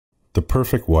The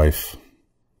perfect wife.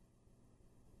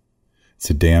 It's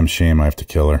a damn shame I have to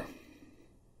kill her.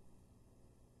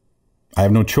 I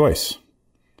have no choice.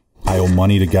 I owe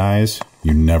money to guys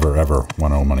you never ever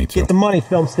want to owe money to. Get the money,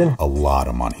 Filmston. A lot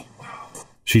of money.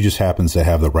 She just happens to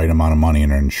have the right amount of money in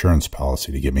her insurance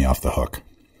policy to get me off the hook.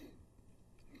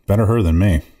 Better her than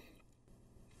me.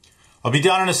 I'll be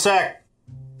down in a sec.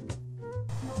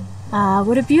 Ah,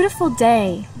 what a beautiful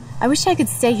day. I wish I could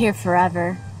stay here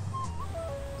forever.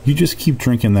 You just keep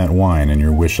drinking that wine and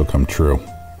your wish will come true.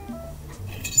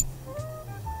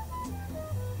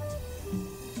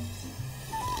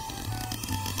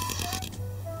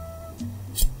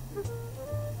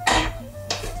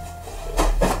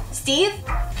 Steve?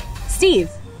 Steve.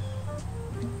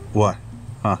 What?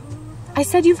 Huh? I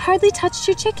said you've hardly touched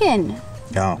your chicken.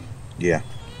 Oh, yeah.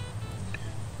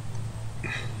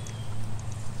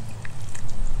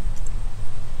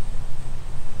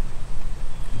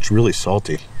 It's really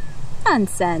salty.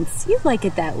 Nonsense. You like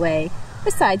it that way.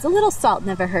 Besides, a little salt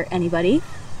never hurt anybody.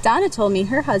 Donna told me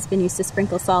her husband used to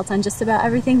sprinkle salt on just about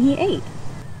everything he ate.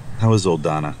 How is old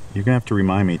Donna? You're gonna have to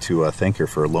remind me to thank her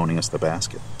for loaning us the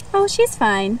basket. Oh, she's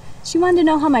fine. She wanted to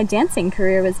know how my dancing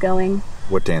career was going.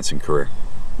 What dancing career?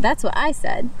 That's what I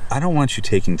said. I don't want you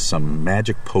taking some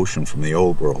magic potion from the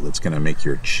old world that's gonna make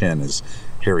your chin as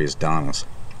hairy as Donna's.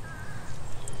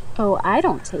 Oh, I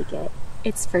don't take it.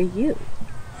 It's for you.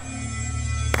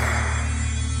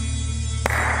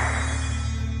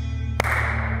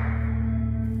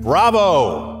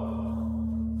 Bravo!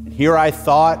 And here I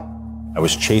thought I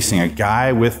was chasing a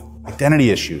guy with identity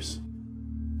issues.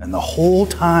 And the whole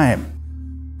time,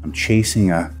 I'm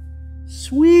chasing a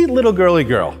sweet little girly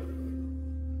girl.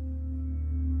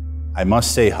 I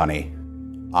must say, honey,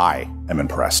 I am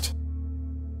impressed.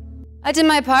 I did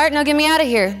my part. Now get me out of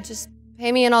here. Just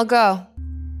pay me and I'll go.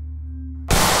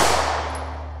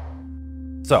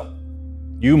 So,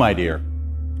 you, my dear,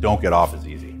 don't get off as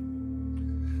easy.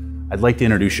 I'd like to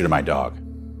introduce you to my dog.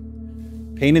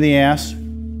 Pain in the ass,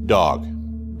 dog.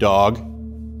 Dog,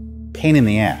 pain in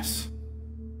the ass.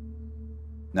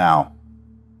 Now,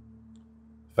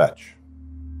 fetch.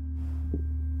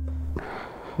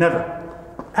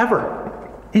 Never, ever,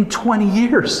 in 20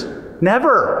 years,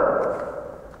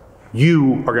 never.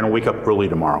 You are gonna wake up early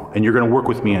tomorrow and you're gonna work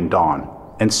with me and Dawn.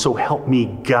 And so help me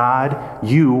God,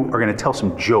 you are gonna tell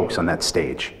some jokes on that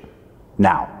stage.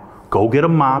 Now, go get a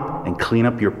mop and clean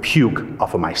up your puke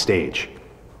off of my stage.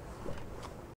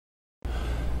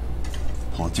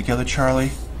 Pull it together,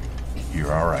 Charlie.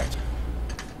 You're all right.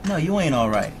 No, you ain't all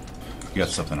right. You got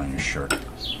something on your shirt.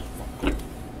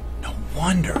 No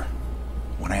wonder.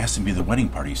 When I asked him to be the wedding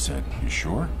party, he said, "You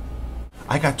sure?"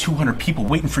 I got 200 people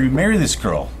waiting for you to marry this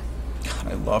girl. God,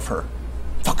 I love her.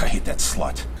 Fuck, I hate that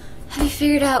slut. Have you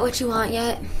figured out what you want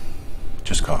yet?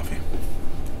 Just coffee.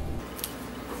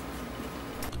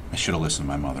 I should have listened to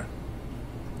my mother.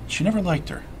 She never liked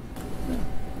her.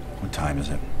 What time is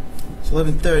it? It's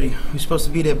 11:30. We're supposed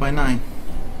to be there by 9.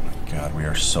 God, we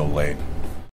are so late.